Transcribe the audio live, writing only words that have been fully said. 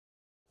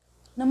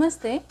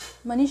नमस्ते,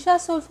 Manisha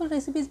soulful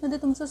रेसिपीजमध्ये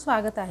तुमचं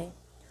स्वागत आहे।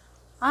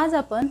 आज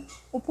आपण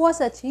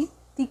उपवासाची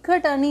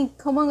तिखट आणि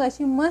खमंग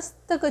अशी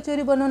मस्त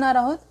कचोरी बनवणार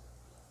आहोत।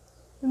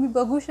 तुम्ही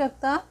बघू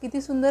शकता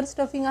किती सुंदर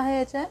स्टफिंग आहे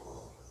याच्यात।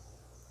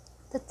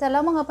 तर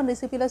चला मग आपण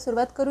रेसिपीला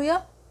सुरुवात करूया।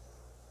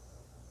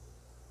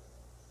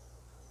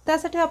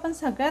 त्यासाठी आपण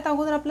सगळ्यात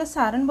अगोदर आपलं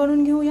सारण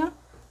बनवून घेऊया।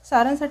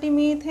 सारणसाठी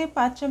मी इथे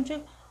 5 चमचे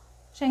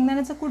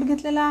शेंगदाण्याचा कूट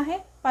घेतलेला आहे,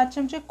 5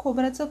 चमचे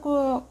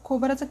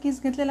खोबऱ्याचा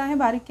किस घेतलेला आहे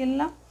बारीक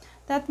केलेला।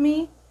 त्यात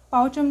मी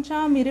पाव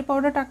चमचा मिरी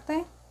पावडर टाकते,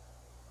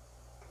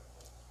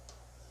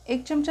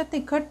 1 चमचा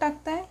तिखट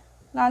टाकते,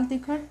 लाल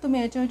तिखट।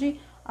 तुम्ही याच्याऐवजी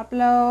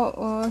आपला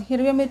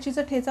हिरव्या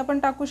मिरचीचा ठेचा पण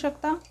टाकू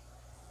शकता।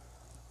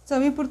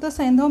 चवीपुरतं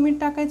सैंधव मीठ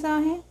टाकायचं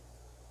आहे।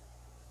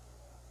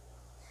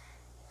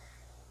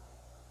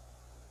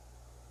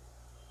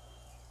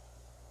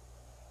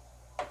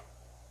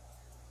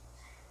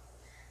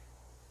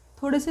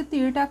 थोडेसे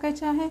तीळ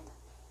टाकायचे आहेत,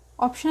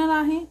 ऑप्शनल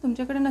आहे,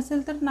 तुमच्याकडे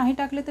नसेल तर नाही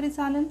टाकले तरी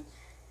चालेल।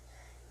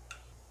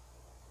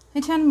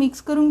 हे छान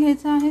मिक्स करून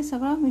घ्यायचं आहे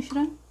सगळं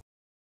मिश्रण।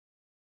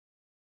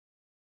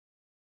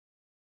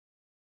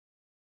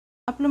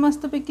 आपलं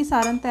मस्तपैकी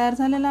सारण तयार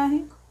झालेलं आहे।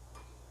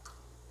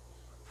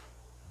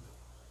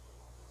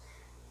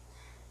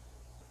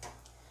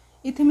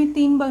 इथे मी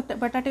 3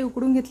 बटाटे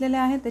उकडून घेतलेले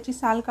आहेत, त्याची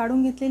साल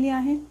काढून घेतलेली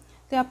आहे।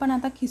 ते आपण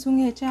आता खिसून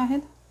घ्यायचे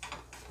आहेत।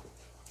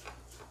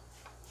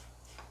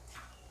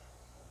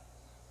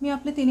 मी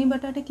आपले 3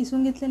 बटाटे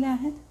किसून घेतलेले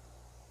आहेत।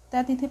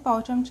 त्यात इथे पाव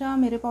चमचा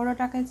मिरी पावडर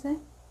टाकायचं आहे,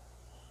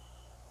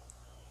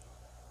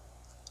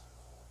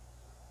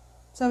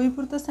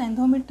 चवीपुरतं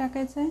सैंधव मीठ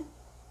टाकायचं आहे,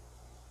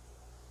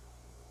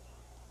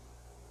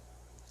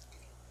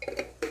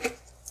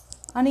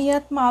 आणि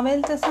यात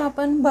मावेल तसं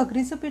आपण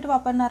भगरीचं पीठ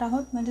वापरणार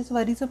आहोत, म्हणजेच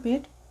वरीचं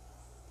पीठ।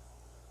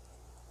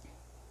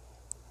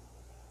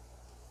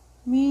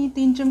 मी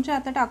 3 चमचे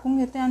आता टाकून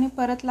घेते आणि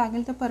परत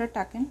लागेल तर परत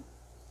टाकेन।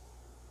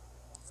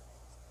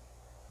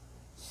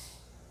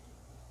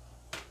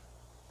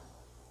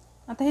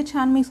 आता हे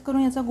छान मिक्स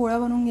करून याचा गोळा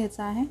बनवून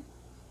घ्यायचा आहे।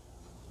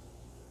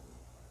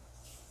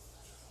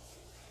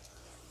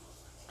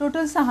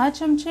 टोटल 6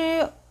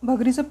 चमचे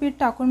भगरीचं पीठ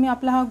टाकून मी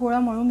आपला हा गोळा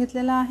मळून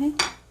घेतलेला आहे।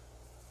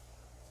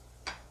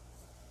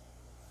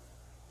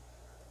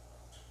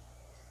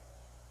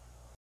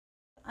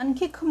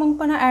 आणखी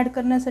खमंगपणा ॲड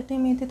करण्यासाठी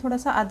मी इथे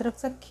थोडासा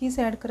अद्रकचा खीस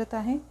ॲड करत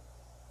आहे।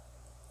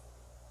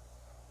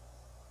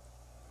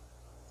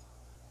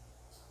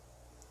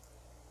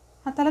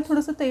 हाताला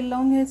थोडंसं तेल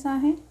लावून घ्यायचं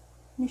आहे।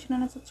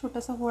 मिश्रणाचा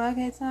छोटासा गोळा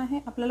घ्यायचा आहे।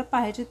 आपल्याला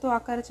पाहिजे तो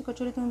आकाराची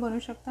कचोरी तुम्ही बनवू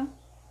शकता।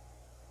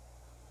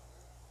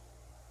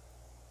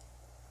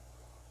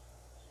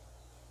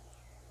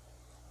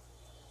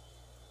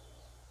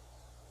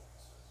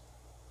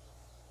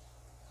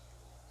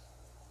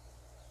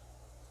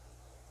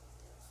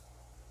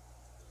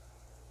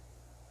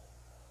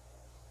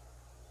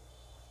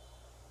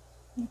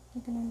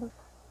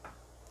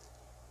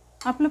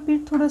 आपलं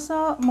पीठ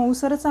थोडंसं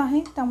मऊसरच आहे,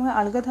 त्यामुळे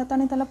अलगद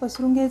हाताने त्याला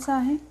पसरून घ्यायचं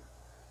आहे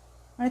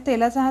आणि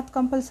तेलाचा हात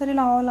कंपल्सरी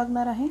लावावा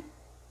लागणार आहे।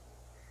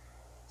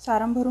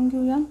 सारण भरून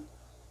घेऊया।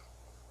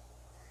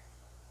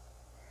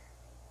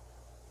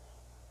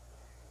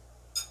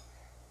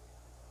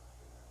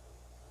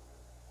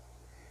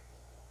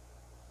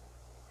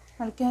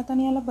 हलक्या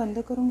हाताने याला बंद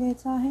करून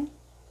घ्यायचं आहे।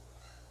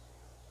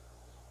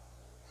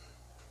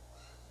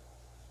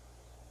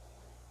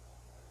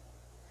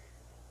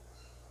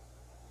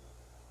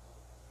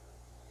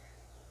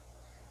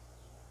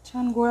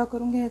 छान गोळा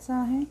करून घ्यायचा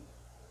आहे।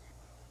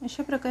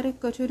 अशा प्रकारे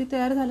कचोरी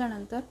तयार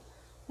झाल्यानंतर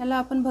याला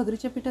आपण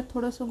भगरीच्या पिठात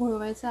थोडंसं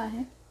घोळवायचं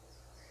आहे।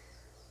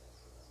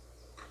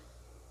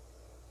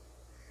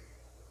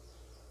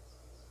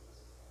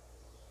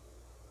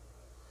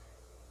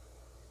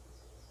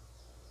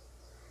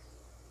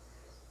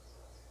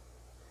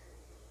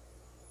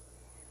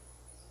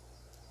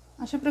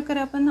 अशा प्रकारे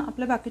आपण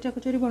आपल्या बाकीच्या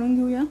कचोरी बनवून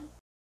घेऊया।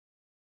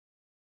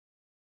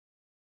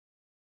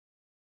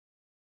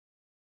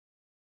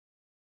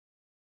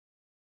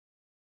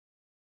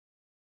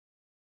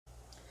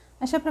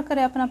 अशा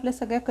प्रकारे आपण आपल्या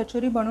सगळ्या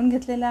कचोरी बनवून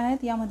घेतलेल्या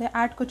आहेत। यामध्ये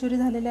 8 कचोरी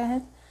झालेल्या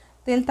आहेत।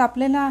 तेल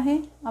तापलेलं आहे,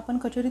 आपण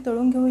कचोरी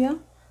तळून घेऊया।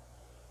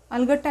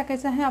 अलगद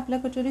टाकायचं आहे, आपल्या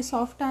कचोरी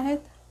सॉफ्ट आहेत।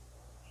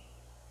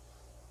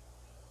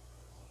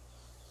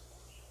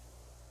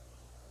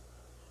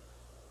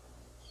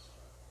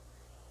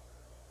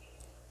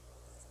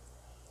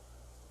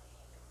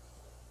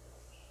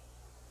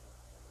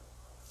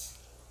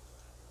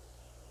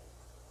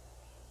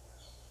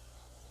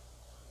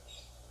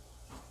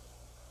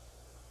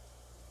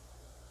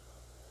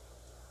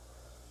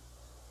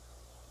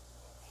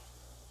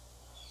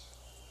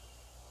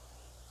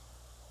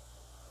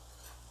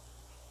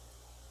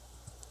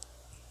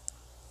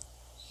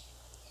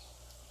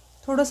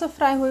 थोडंसं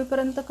फ्राय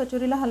होईपर्यंत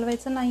कचोरीला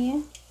हलवायचं नाहीये।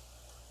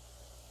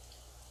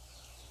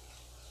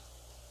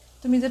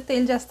 तुम्ही जर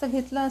तेल जास्त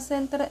घेतलं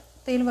असेल तर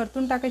तेल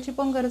वरतून टाकायची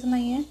पण गरज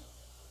नाहीये।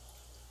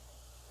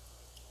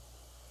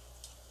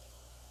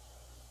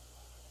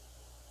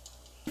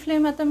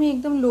 फ्लेम आता मी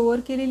एकदम लोअर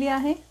केलेली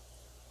आहे।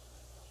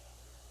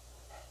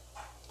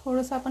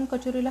 थोडंसं आपण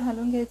कचोरीला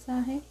हलवून घ्यायचं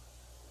आहे।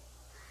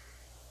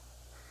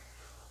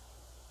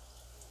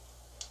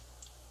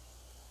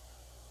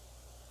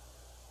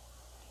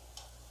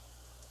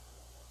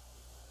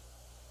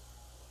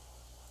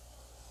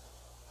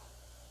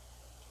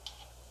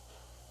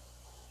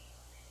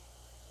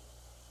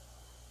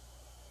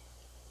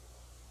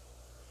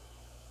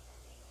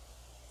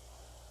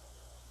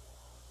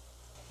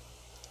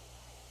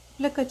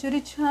 आपल्या कचोरी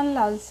छान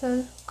लालसर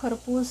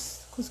खरपूस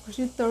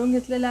खुसखुशीत तळून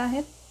घेतलेल्या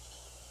आहेत.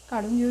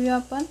 काढून घेऊया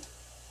आपण.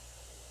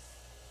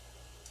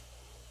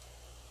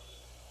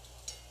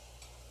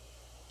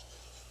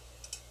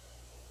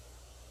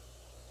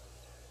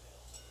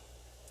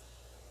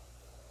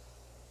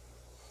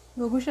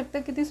 बघू शकता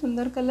किती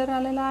सुंदर कलर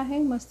आलेला आहे,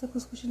 मस्त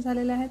खुसखुशीत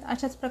झालेले आहेत.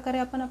 अशाच प्रकारे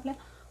आपण आपल्या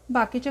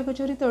बाकीच्या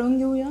कचोरी तळून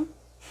घेऊया.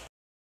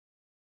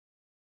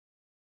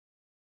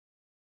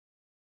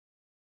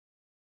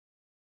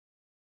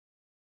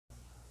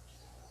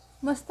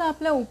 मस्त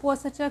आपल्या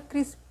उपवासाच्या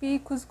क्रिस्पी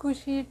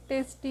खुसखुशीत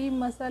टेस्टी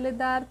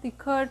मसालेदार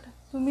तिखट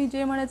तुम्ही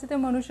जे म्हणायचं ते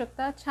म्हणू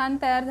शकता छान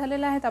तयार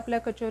झालेल्या आहेत आपल्या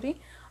कचोरी.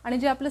 आणि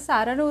जे आपलं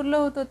सारण उरलं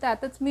होतं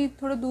त्यातच मी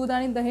थोडं दूध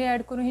आणि दही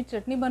ॲड करून ही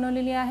चटणी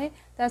बनवलेली आहे.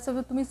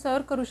 त्यासोबत तुम्ही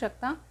सर्व करू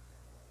शकता.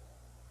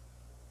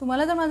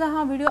 तुम्हाला जर माझा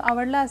हा व्हिडिओ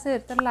आवडला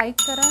असेल तर लाईक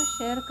करा,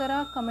 शेअर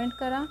करा, कमेंट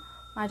करा,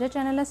 माझ्या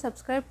चॅनलला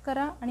सबस्क्राईब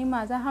करा आणि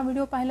माझा हा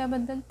व्हिडिओ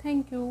पाहिल्याबद्दल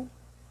थँक्यू.